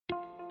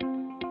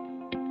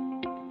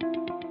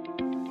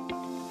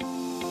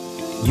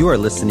You are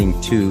listening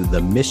to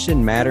the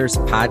Mission Matters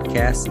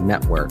Podcast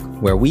Network,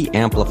 where we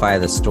amplify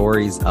the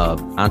stories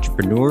of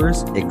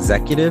entrepreneurs,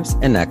 executives,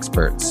 and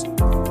experts.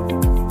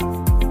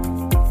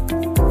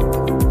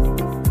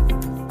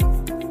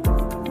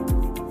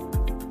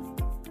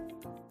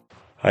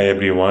 Hi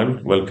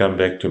everyone, welcome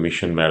back to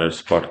Mission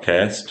Matters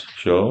Podcast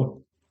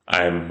show.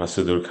 I'm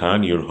Masudur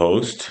Khan, your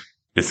host,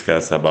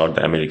 discuss about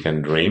the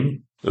American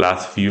dream.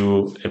 Last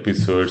few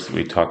episodes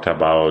we talked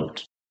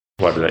about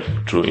what the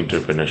true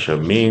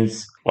entrepreneurship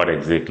means, what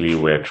exactly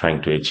we're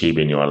trying to achieve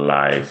in your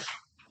life,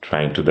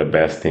 trying to the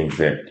best things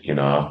that,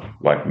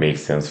 what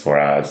makes sense for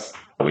us.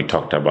 We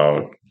talked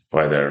about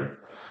whether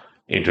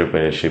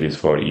entrepreneurship is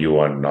for you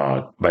or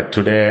not. But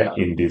today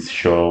in this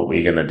show,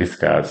 we're going to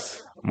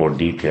discuss more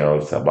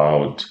details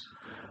about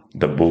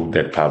the book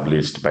that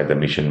published by the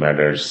Mission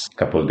Matters a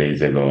couple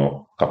weeks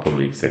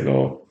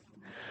ago.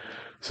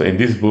 So in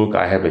this book,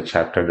 I have a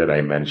chapter that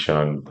I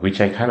mentioned,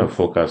 which I kind of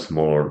focus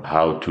more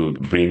how to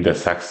bring the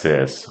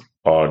success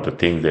or the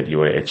things that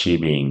you are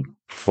achieving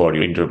for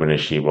your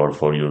entrepreneurship or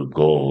for your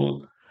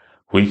goal,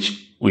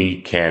 which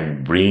we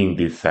can bring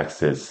this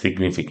success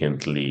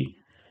significantly,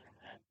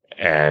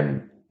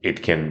 and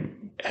it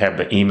can have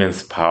the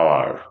immense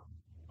power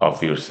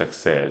of your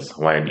success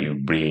when you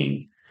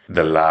bring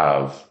the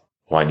love,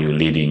 when you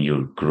leading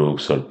your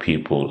groups or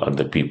people and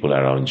the people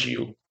around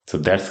you. So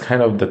that's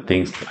kind of the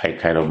things I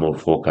kind of more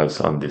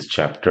focus on this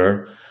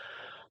chapter,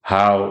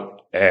 how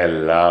a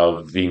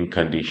loving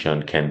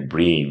condition can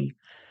bring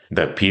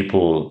the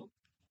people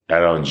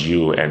around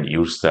you and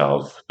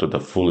yourself to the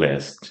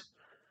fullest,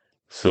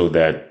 so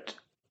that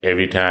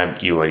every time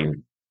you are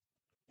in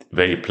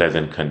very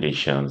pleasant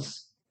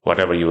conditions,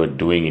 whatever you are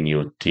doing in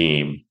your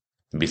team,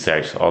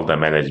 besides all the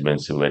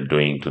managements you are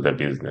doing to the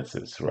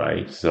businesses,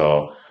 right?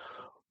 So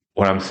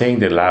what I'm saying,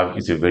 that love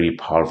is a very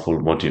powerful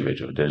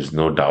motivator. There's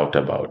no doubt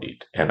about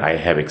it. And I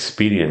have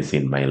experience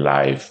in my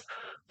life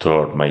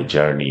throughout my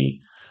journey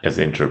as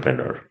an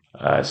entrepreneur.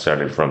 I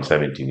started from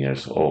 17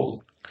 years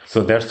old.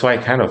 So that's why I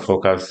kind of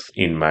focus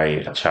in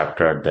my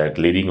chapter that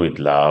leading with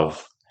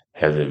love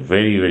has a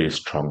very, very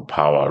strong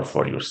power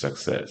for your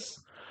success.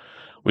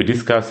 We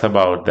discuss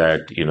about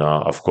that,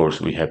 of course,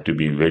 we have to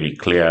be very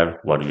clear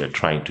what we are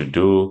trying to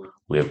do.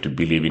 We have to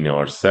believe in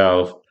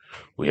ourselves.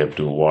 We have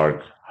to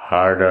work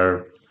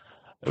harder,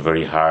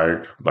 very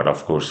hard, but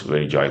of course,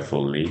 very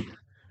joyfully.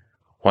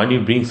 When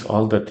you brings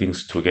all the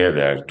things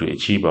together to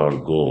achieve our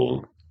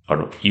goal,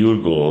 or your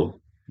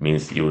goal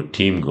means your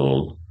team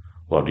goal,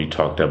 what we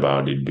talked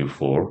about it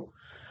before,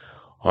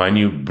 when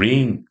you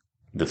bring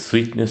the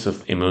sweetness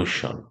of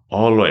emotion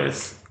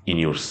always in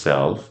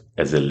yourself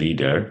as a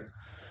leader,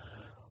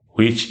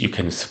 which you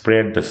can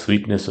spread the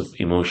sweetness of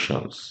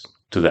emotions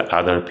to the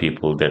other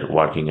people that are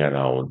working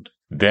around,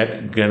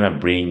 that gonna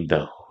bring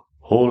the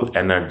whole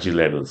energy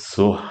level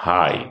so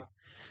high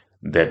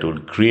that will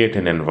create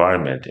an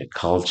environment, a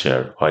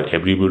culture where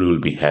everybody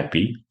will be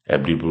happy,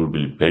 everybody will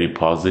be very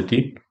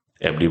positive,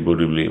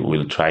 everybody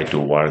will try to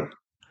work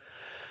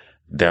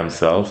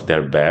themselves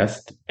their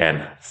best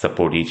and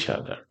support each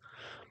other.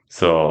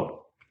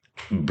 So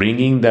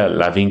bringing the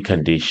loving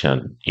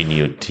condition in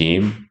your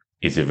team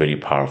is a very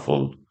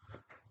powerful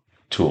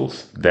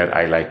tools that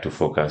I like to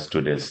focus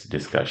to this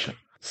discussion.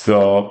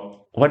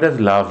 So what does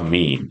love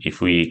mean?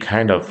 If we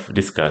kind of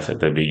discuss at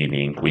the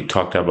beginning, we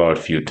talked about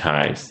a few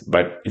times,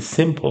 but it's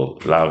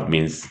simple. Love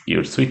means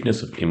your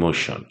sweetness of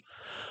emotion.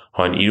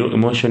 When your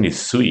emotion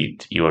is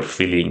sweet, you are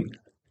feeling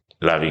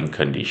loving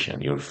condition.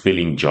 You're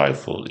feeling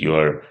joyful.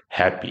 You're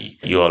happy.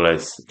 You're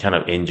always kind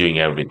of enjoying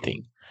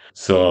everything.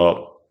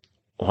 So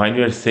when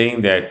you're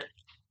saying that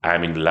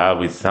I'm in love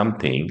with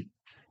something,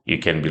 you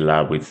can be in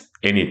love with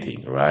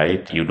anything,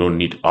 right? You don't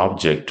need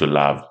object to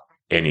love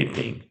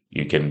anything.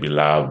 You can be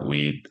love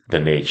with the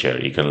nature.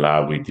 You can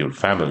love with your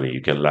family.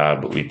 You can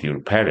love with your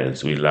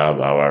parents. We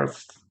love our,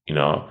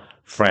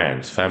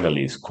 friends,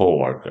 families,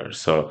 co-workers.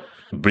 So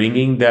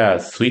bringing the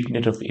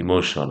sweetness of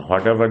emotion,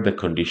 whatever the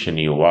condition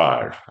you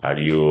are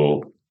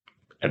you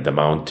at the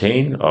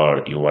mountain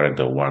or you are at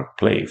the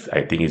workplace,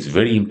 I think it's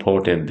very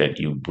important that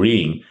you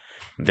bring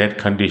that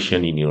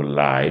condition in your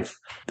life,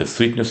 the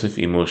sweetness of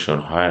emotion,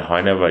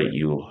 whenever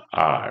you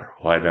are,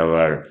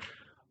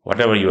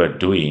 whatever you are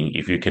doing.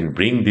 If you can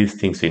bring these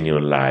things in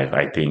your life,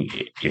 I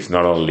think it's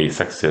not only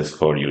success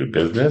for your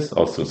business,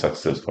 also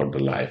success for the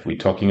life. We're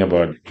talking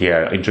about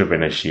here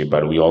entrepreneurship,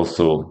 but we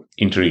also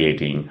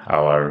integrating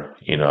our,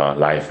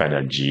 life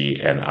energy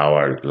and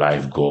our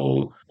life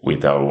goal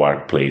with our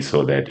workplace,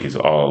 so that is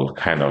all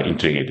kind of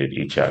integrated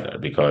each other.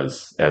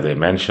 Because as I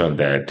mentioned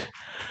that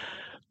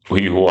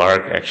we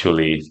work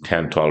actually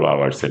 10, 12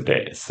 hours a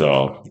day.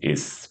 So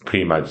it's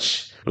pretty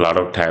much a lot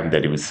of time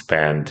that we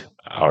spend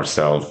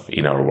ourselves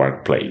in our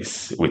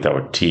workplace with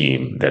our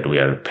team that we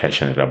are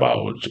passionate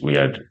about. We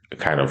are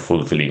kind of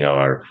fulfilling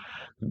our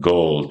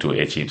goal to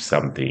achieve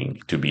something,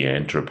 to be an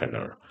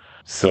entrepreneur.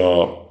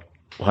 So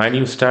when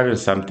you started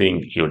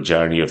something, your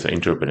journey of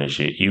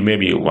entrepreneurship, you may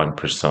be one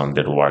person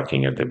that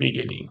working at the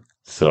beginning.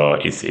 So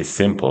it's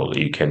simple.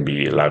 You can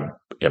be a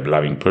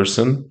loving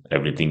person.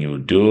 Everything you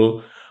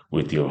do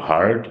with your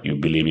heart, you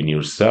believe in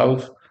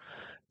yourself,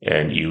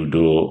 and you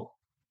do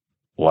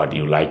what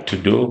you like to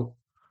do,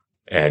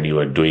 and you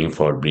are doing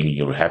for bringing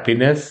your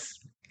happiness,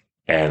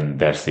 and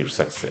that's your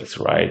success,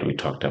 right? We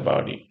talked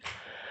about it.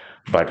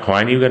 But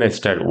when you're going to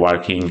start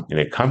working in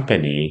a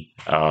company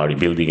or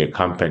building a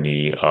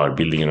company or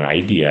building an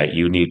idea,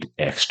 you need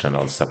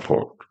external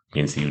support.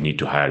 Means you need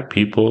to hire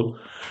people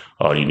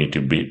or you need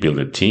to build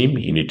a team.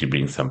 You need to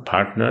bring some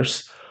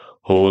partners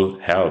who will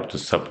help to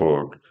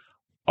support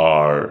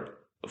or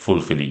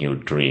fulfilling your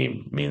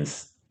dream,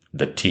 means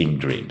the team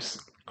dreams.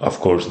 Of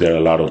course, there are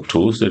a lot of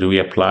tools that we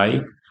apply.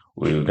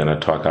 We're going to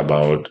talk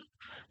about,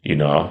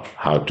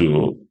 how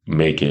to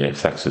make a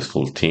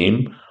successful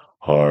team,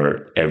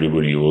 or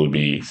everybody will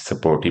be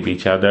supportive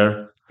each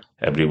other,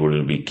 everybody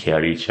will be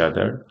care each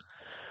other.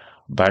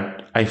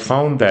 But I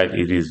found that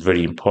it is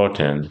very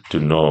important to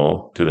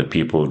know to the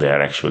people that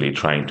are actually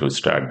trying to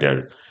start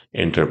their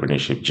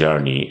entrepreneurship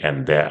journey,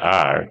 and they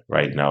are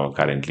right now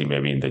currently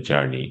maybe in the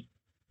journey.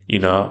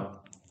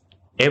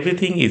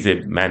 Everything is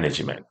a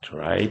management,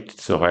 right?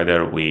 So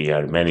whether we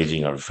are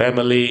managing our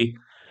family,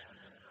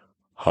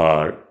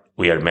 or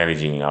we are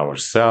managing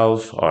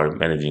ourselves, or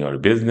managing our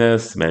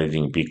business,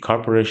 managing big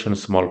corporation,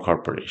 small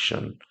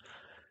corporation,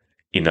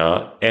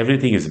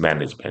 everything is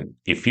management.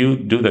 If you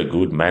do the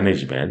good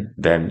management,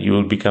 then you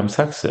will become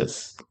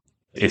success.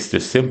 It's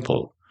just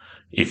simple.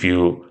 If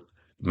you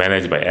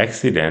manage by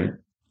accident,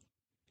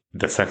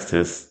 the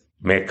success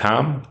may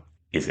come,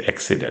 is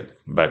accident,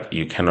 but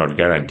you cannot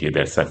guarantee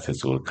that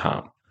success will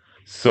come.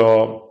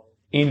 So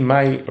in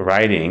my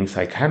writings,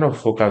 I kind of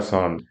focus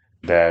on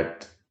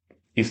that.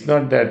 It's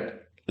not that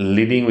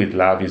living with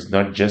love is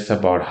not just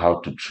about how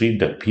to treat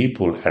the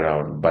people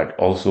around, but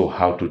also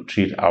how to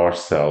treat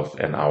ourselves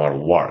and our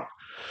work.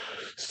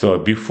 So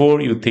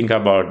before you think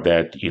about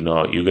that,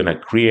 you're going to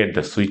create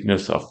the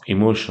sweetness of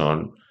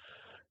emotion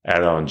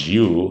around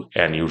you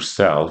and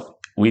yourself.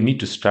 We need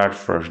to start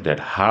first that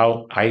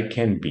how I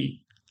can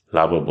be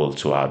lovable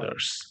to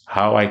others,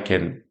 how I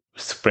can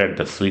spread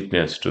the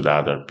sweetness to the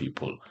other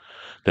people.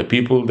 The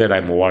people that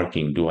I'm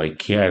working, do I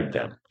care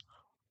them?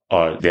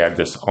 Or they are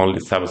just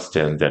only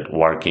substance that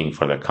working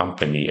for the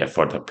company and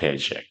for the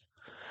paycheck?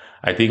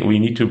 I think we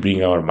need to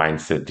bring our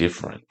mindset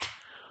different.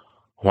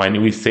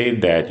 When we say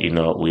that,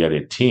 we are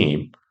a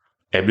team,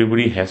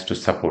 everybody has to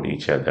support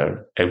each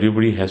other.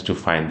 Everybody has to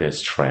find their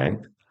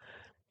strength.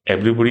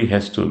 Everybody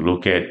has to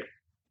look at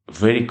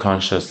very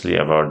consciously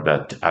about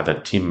the other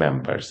team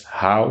members,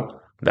 how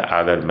the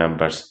other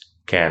members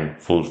can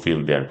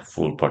fulfill their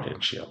full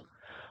potential,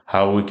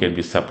 how we can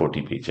be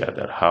supportive each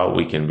other, how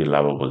we can be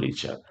lovable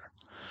each other.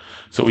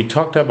 So we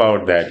talked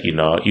about that,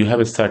 you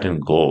have a certain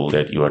goal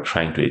that you are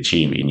trying to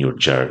achieve in your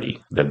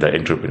journey, that the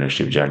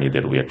entrepreneurship journey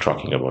that we are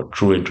talking about,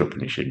 true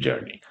entrepreneurship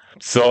journey.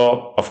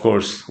 So, of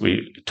course,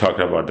 we talked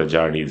about the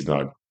journey is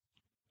not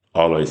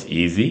always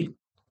easy,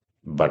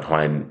 but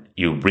when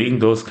you bring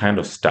those kind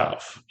of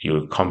stuff,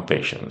 your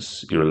compassion,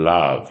 your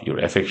love, your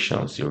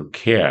affections, your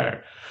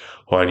care,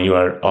 when you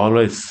are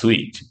always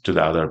sweet to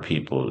the other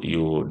people,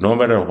 you, no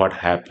matter what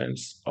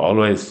happens,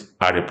 always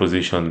are in a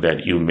position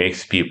that you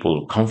makes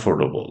people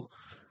comfortable,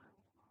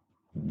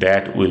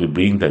 that will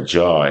bring the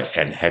joy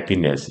and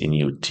happiness in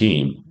your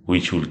team,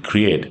 which will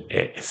create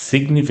a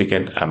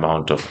significant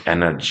amount of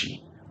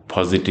energy,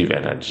 positive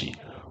energy,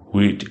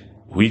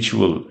 which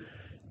will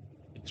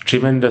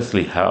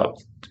tremendously help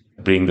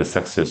bring the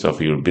success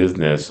of your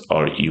business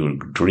or your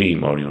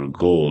dream or your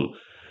goal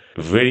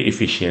very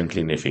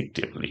efficiently and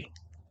effectively.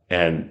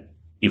 And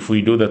if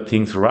we do the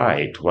things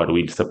right, what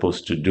we're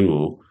supposed to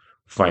do,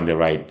 find the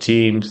right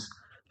teams,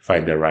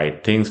 find the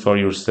right things for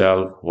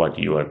yourself, what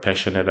you are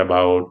passionate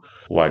about,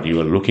 what you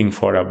are looking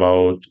for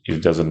about.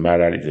 It doesn't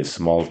matter if it's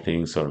small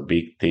things or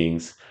big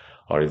things,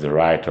 or is it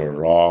right or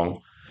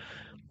wrong.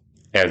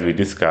 As we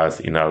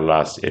discussed in our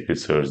last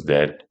episodes,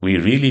 that we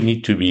really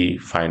need to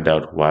find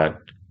out what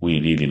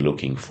we're really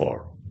looking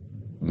for.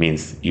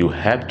 Means you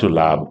have to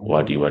love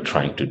what you are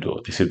trying to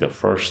do. This is the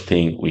first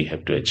thing we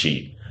have to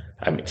achieve.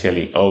 I'm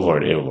telling over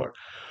and over.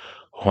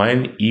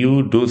 When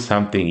you do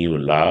something you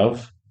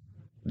love,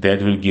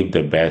 that will give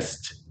the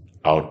best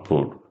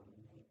output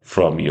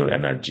from your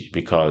energy,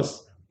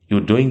 because you're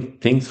doing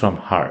things from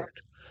heart.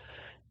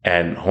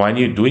 And when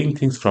you're doing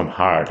things from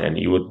heart and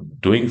you're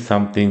doing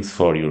some things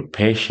for your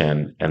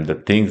passion and the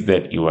things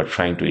that you are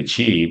trying to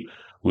achieve,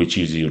 which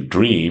is your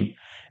dream,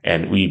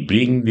 and we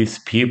bring these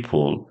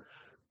people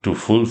to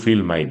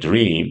fulfill my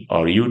dream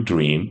or your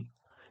dream,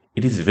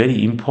 it is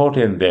very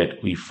important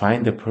that we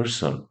find the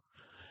person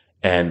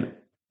and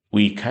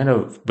we kind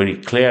of very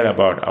clear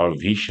about our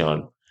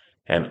vision,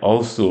 and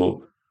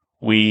also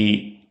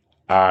we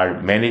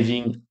are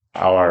managing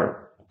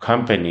our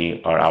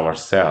company or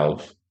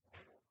ourselves,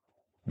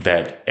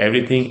 that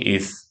everything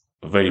is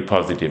very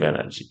positive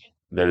energy.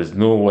 There is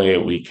no way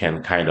we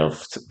can kind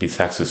of be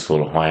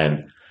successful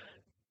when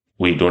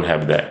we don't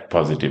have that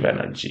positive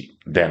energy.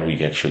 Then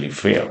we actually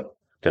fail.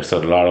 There's a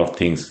lot of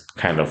things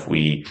kind of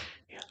we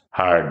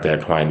heard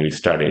that when we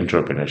start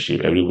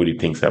entrepreneurship, everybody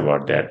thinks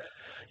about that.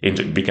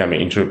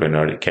 Becoming an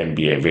entrepreneur, it can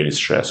be a very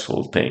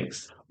stressful thing.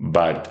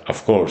 But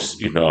of course,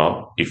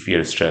 if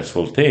you're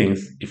stressful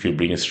things, if you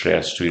bring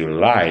stress to your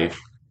life,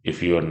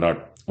 if you are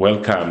not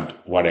welcomed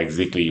what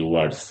exactly you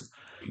are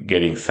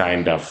getting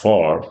signed up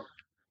for,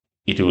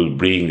 it will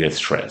bring the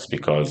stress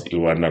because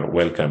you are not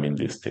welcome in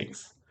these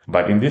things.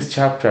 But in this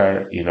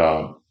chapter,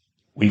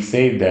 we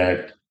say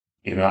that,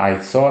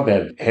 I saw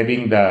that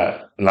having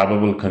the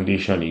lovable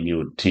condition in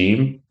your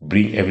team,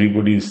 bring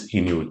everybody's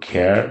in your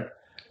care,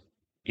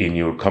 in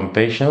your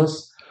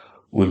compassions,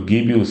 will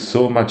give you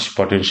so much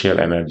potential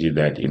energy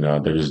that,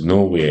 there is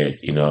no way,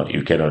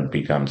 you cannot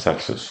become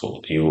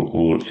successful. You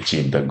will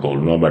achieve the goal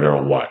no matter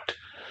what.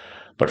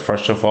 But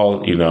first of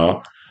all,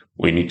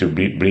 we need to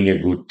bring a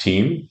good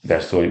team.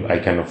 That's why I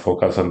kind of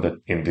focus on that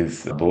in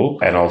this book,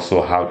 and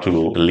also how to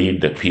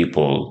lead the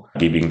people,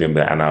 giving them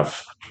the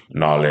enough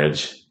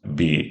knowledge,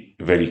 be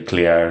very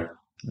clear,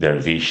 their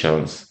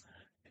visions,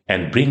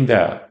 and bring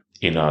the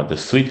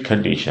sweet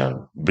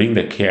condition, bring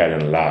the care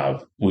and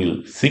love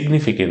will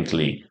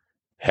significantly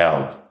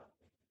help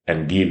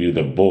and give you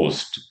the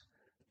boost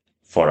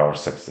for our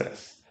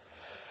success.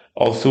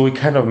 Also, we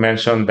kind of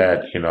mentioned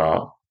that,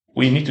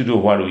 we need to do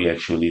what we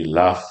actually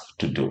love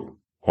to do.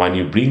 When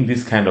you bring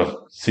this kind of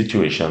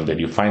situation that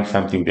you find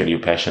something that you're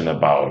passionate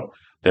about,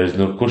 there is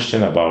no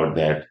question about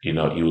that, you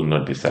will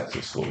not be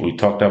successful. We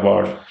talked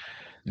about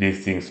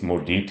these things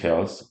more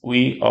details.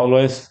 We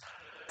always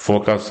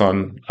focus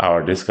on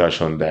our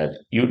discussion that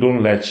you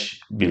don't let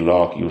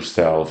block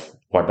yourself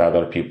what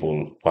other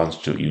people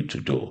wants you to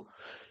do.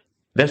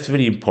 That's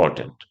very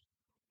important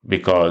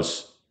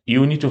because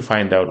you need to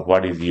find out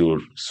what is your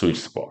sweet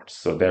spot.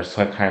 So there's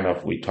a kind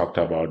of, we talked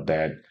about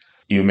that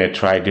you may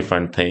try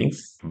different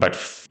things, but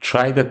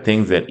try the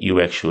things that you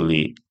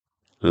actually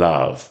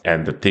love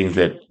and the things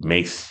that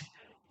makes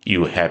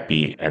you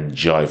happy and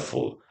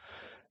joyful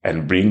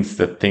and brings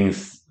the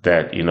things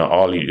that,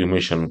 all your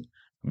emotion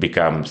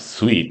becomes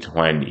sweet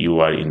when you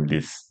are in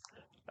this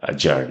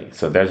journey.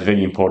 So that's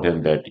very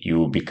important that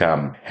you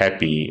become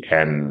happy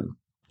and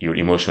your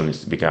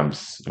emotions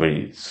becomes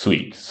very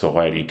sweet. So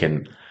while you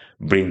can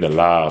bring the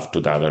love to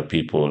the other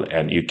people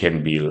and you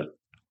can be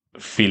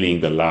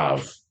feeling the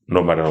love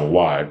no matter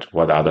what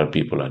other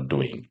people are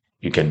doing.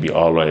 You can be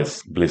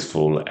always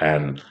blissful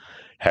and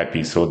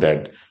happy so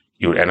that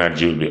your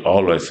energy will be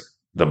always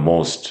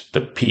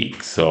the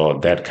peak. So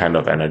that kind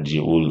of energy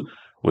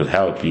will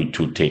help you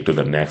to take to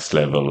the next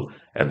level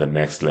and the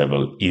next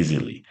level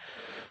easily.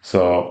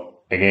 So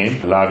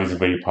again, love is a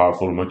very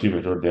powerful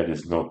motivator. There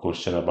is no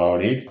question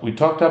about it. We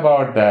talked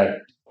about that,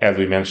 as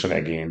we mentioned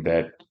again,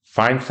 that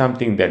find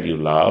something that you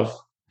love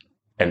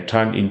and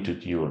turn into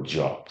your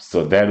job.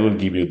 So that will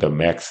give you the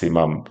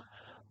maximum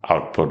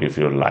output of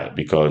your life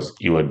because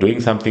you are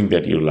doing something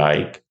that you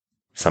like,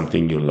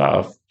 something you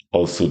love,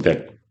 also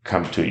that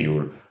come to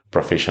your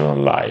professional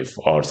life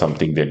or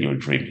something that you're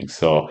dreaming.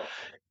 So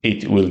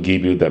it will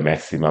give you the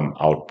maximum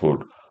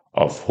output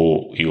of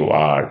who you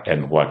are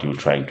and what you're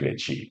trying to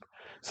achieve.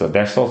 So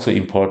that's also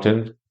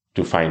important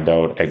to find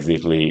out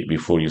exactly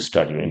before you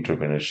start your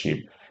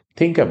entrepreneurship.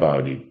 Think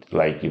about it,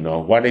 like,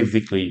 what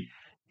exactly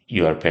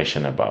you are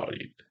passionate about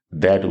it.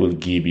 That will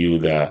give you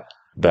the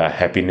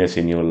happiness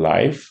in your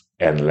life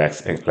and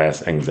less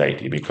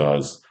anxiety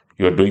because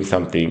you're doing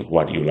something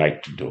what you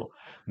like to do.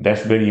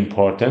 That's very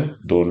important.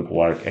 Don't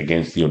work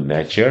against your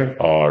nature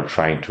or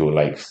trying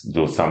to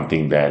do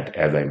something that,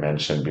 as I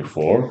mentioned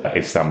before,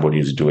 if somebody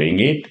is doing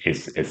it,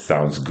 it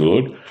sounds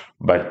good.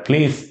 But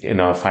please,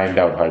 find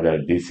out whether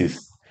this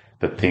is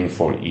the thing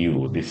for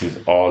you. This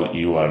is all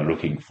you are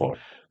looking for.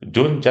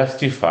 Don't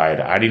justify it,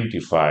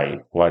 identify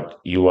what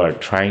you are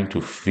trying to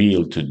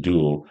feel to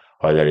do,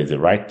 whether it's the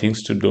right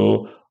things to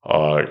do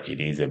or it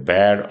is a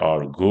bad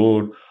or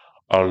good.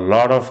 A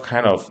lot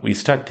of we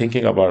start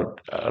thinking about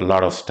a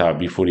lot of stuff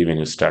before even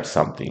you start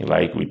something.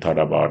 Like we thought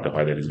about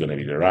whether it's going to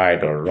be the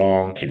right or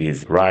wrong, it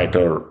is right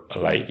or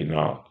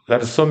there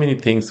are so many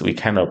things we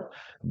kind of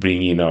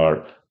bring in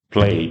our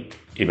plate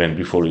even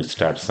before you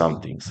start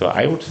something. So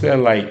I would say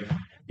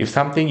if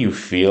something you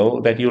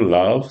feel that you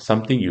love,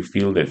 something you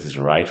feel that is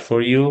right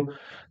for you,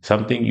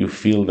 something you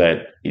feel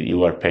that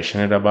you are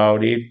passionate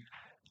about it,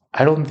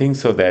 I don't think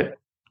so that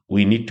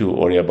we need to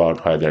worry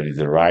about whether it's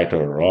right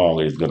or wrong,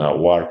 it's going to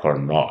work or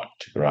not,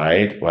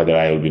 right? Whether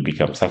I will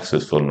become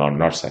successful or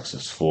not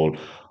successful,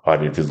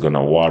 or it is going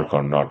to work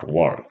or not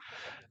work.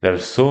 There are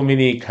so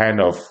many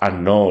kind of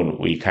unknown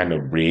we kind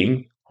of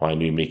bring when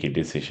we make a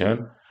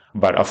decision.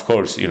 But of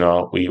course,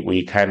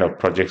 we kind of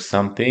project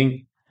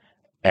something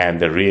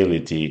and the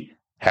reality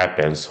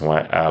happens through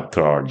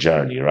our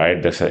journey,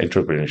 right? There's an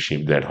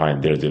entrepreneurship that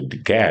when there's a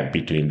gap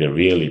between the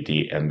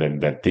reality and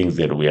then the things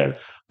that we are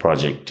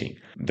projecting.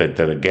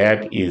 The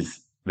gap is,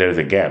 there's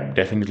a gap.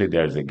 Definitely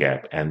there's a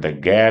gap. And the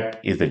gap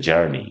is the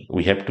journey.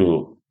 We have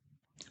to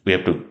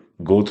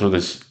go through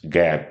this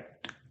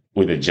gap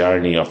with a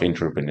journey of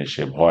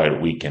entrepreneurship where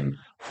we can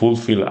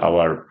fulfill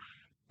our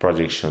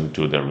projection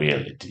to the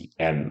reality.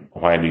 And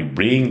when we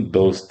bring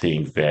those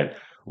things that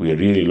we are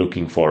really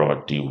looking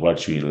forward to,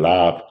 what we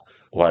love,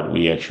 what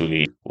we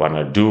actually want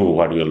to do,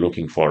 what we are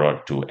looking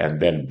forward to,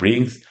 and then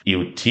brings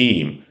your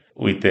team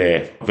with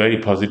a very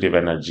positive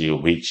energy,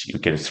 which you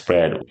can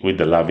spread with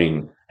the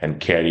loving and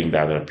caring the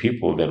other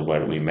people that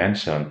what we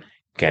mentioned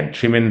can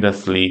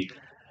tremendously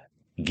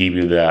give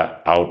you the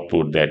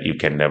output that you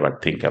can never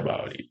think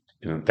about it.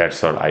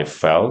 That's what I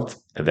felt.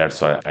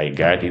 That's what I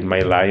got in my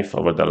life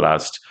over the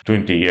last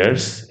 20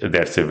 years.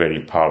 That's a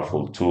very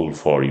powerful tool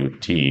for your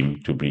team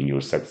to bring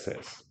your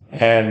success.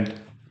 And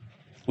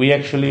we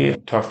actually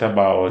talked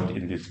about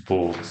in these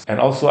books, and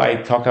also I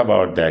talk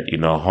about that,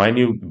 when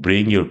you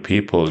bring your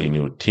people in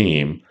your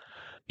team,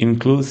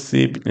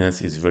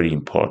 inclusiveness is very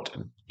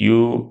important.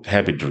 You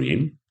have a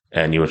dream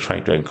and you're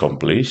trying to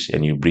accomplish,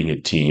 and you bring a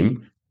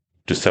team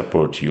to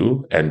support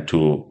you and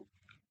to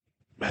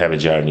have a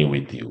journey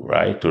with you,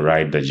 right? To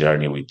ride the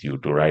journey with you,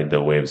 to ride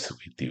the waves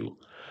with you.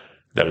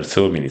 There are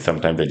so many.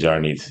 Sometimes the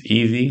journey is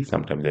easy,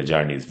 sometimes the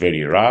journey is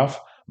very rough,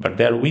 but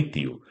they're with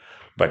you.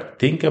 But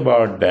think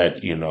about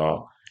that,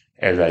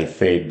 as I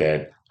said,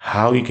 that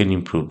how you can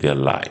improve their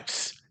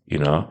lives,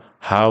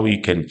 how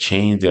you can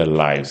change their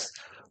lives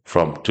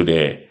from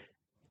today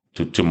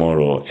to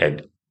tomorrow,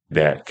 and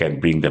that can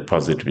bring the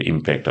positive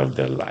impact of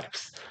their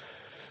lives.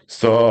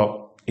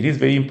 So it is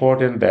very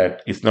important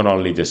that it's not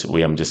only just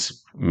we am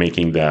just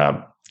making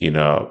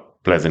the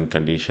pleasant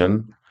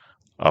condition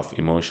of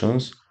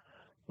emotions,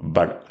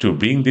 but to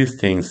bring these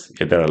things,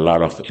 there are a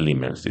lot of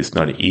elements. It's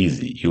not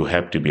easy. You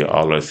have to be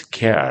always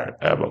care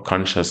about,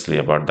 consciously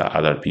about the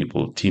other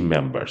people, team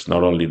members.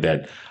 Not only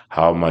that,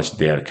 how much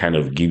they are kind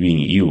of giving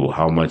you,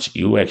 how much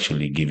you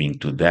actually giving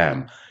to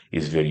them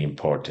is very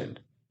important.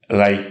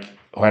 Like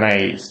when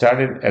I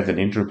started as an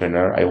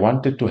entrepreneur, I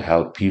wanted to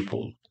help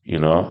people.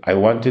 I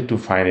wanted to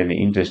find an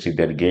industry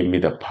that gave me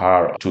the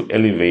power to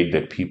elevate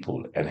the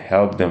people and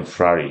help them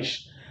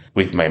flourish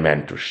with my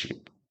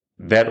mentorship.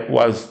 That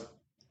was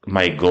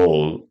my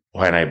goal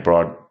when I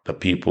brought the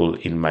people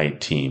in my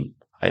team.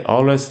 I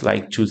always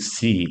like to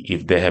see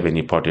if they have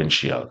any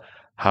potential,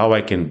 how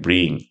I can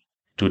bring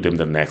to them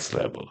the next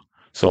level.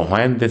 So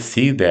when they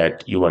see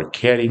that you are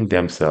caring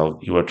themselves,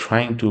 you are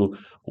trying to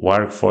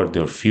work for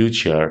their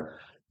future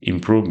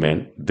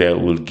improvement, they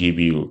will give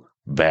you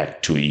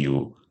back to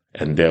you,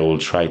 and they will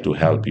try to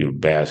help you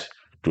best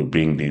to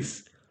bring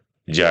this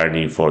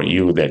journey for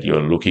you that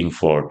you're looking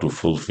for to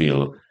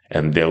fulfill,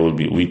 and they will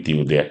be with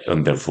you there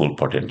on their full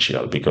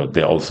potential, because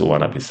they also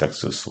want to be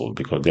successful,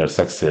 because their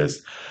success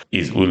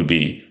will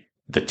be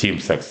the team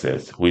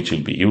success, which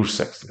will be your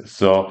success.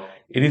 So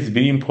it is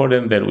very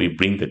important that we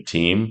bring the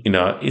team.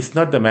 It's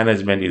not the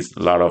management is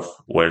a lot of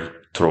word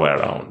throw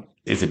around.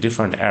 It's a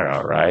different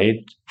era, right?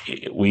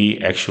 We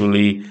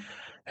actually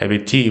have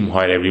a team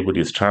where everybody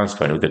is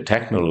transparent with the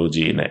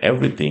technology and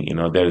everything.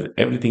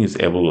 Everything is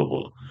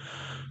available.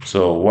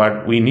 So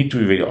what we need to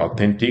be very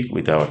authentic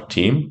with our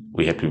team.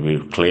 We have to be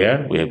very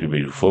clear. We have to be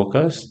very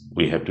focused.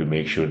 We have to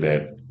make sure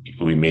that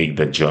we make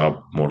the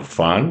job more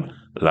fun,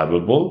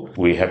 lovable.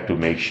 We have to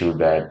make sure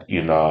that,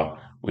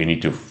 we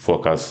need to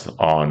focus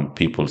on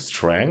people's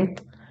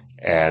strength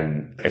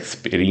and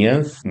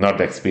experience, not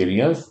the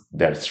experience,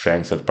 their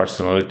strengths and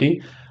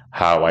personality,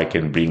 how I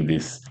can bring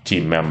these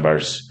team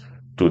members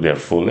to their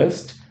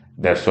fullest.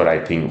 That's what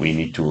I think we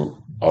need to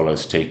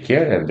always take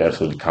care, and that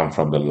will come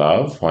from the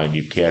love. When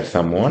you care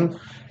someone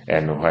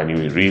and when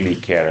you really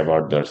care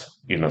about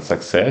their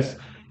success,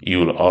 you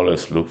will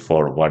always look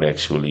for what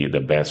actually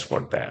the best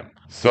for them.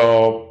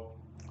 So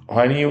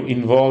when you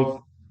involve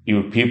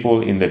your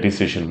people in the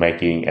decision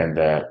making and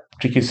the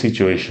tricky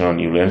situation,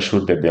 you will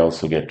ensure that they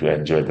also get to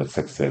enjoy the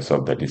success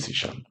of the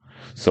decision.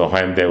 So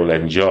when they will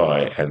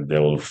enjoy and they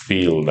will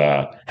feel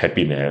the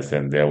happiness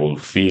and they will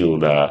feel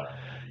the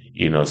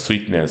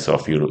sweetness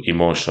of your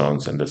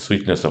emotions and the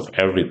sweetness of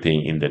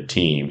everything in the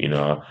team,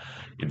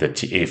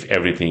 if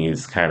everything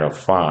is kind of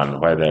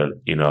fun, whether,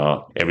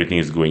 everything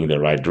is going the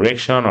right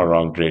direction or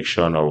wrong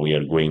direction, or we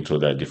are going through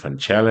the different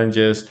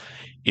challenges.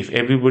 If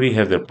everybody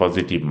has a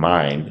positive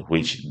mind,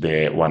 which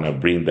they want to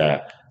bring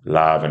the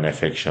love and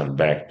affection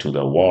back to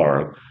the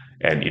work,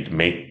 and it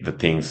make the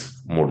things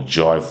more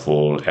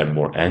joyful and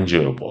more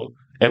enjoyable.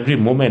 Every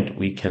moment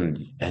we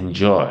can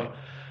enjoy,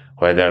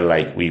 whether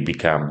like we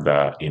become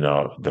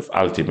the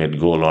ultimate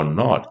goal or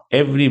not.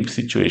 Every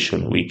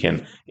situation we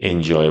can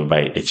enjoy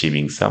by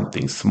achieving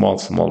something, small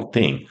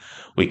thing.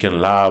 We can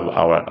love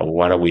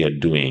what we are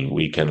doing.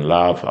 We can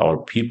love our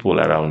people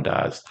around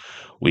us.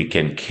 We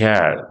can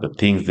care the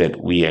things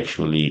that we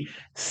actually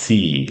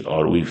see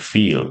or we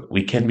feel.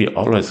 We can be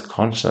always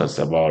conscious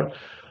about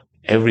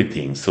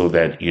everything, so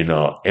that,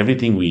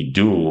 everything we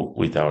do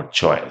with our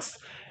choice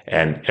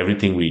and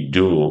everything we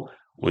do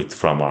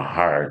from our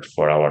heart,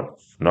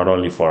 not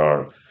only for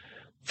our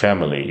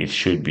family, it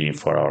should be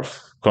for our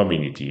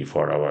community,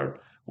 for our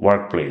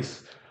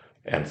workplace,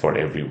 and for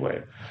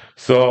everywhere.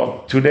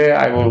 So today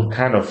I will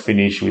kind of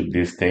finish with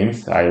these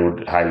things. I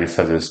would highly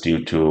suggest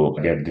you to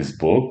get this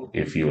book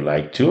if you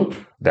like to.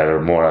 There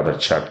are more other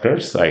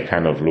chapters. I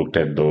kind of looked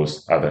at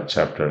those other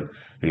chapters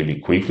really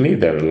quickly.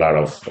 There are a lot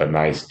of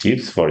nice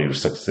tips for your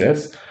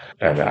success.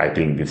 And I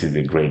think this is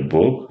a great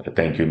book.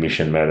 Thank you,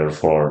 Mission Matter,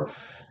 for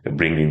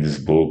bringing this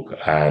book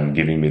and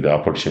giving me the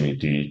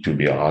opportunity to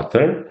be an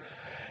author.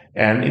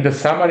 And in the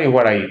summary,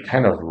 what I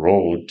kind of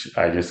wrote,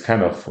 I just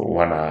kind of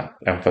want to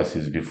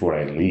emphasize before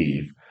I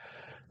leave.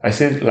 I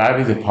said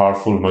life is a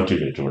powerful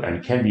motivator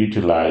and can be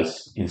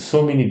utilized in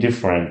so many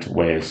different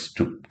ways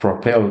to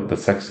propel the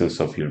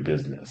success of your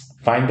business.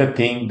 Find the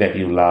thing that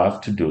you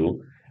love to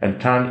do and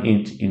turn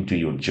it into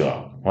your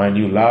job. When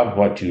you love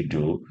what you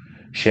do,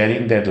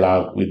 sharing that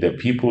love with the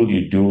people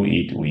you do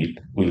it with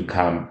will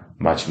come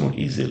much more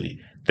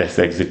easily. That's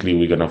exactly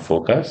we're going to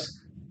focus.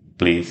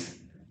 Please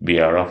be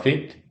aware of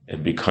it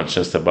and be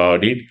conscious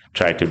about it.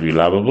 Try to be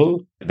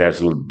lovable. That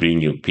will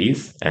bring you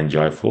peace and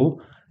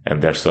joyful.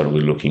 And that's what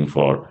we're looking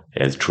for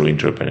as true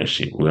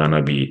entrepreneurship. We want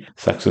to be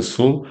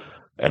successful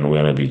and we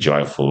want to be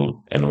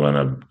joyful and we want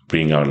to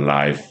bring our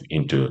life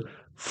into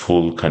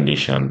full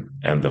condition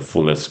and the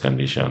fullest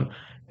condition.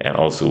 And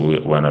also we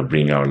want to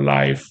bring our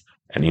life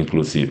and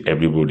inclusive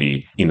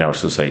everybody in our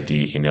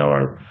society, in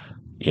our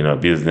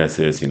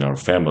businesses, in our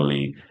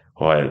family,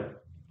 while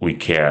we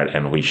care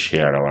and we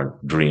share our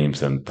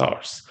dreams and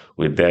thoughts.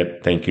 With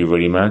that, thank you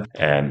very much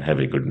and have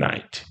a good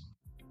night.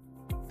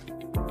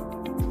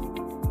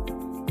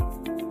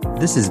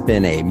 This has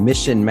been a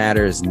Mission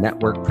Matters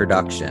Network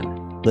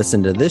production.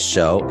 Listen to this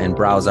show and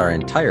browse our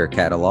entire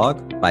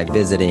catalog by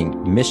visiting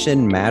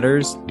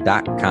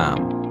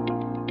missionmatters.com.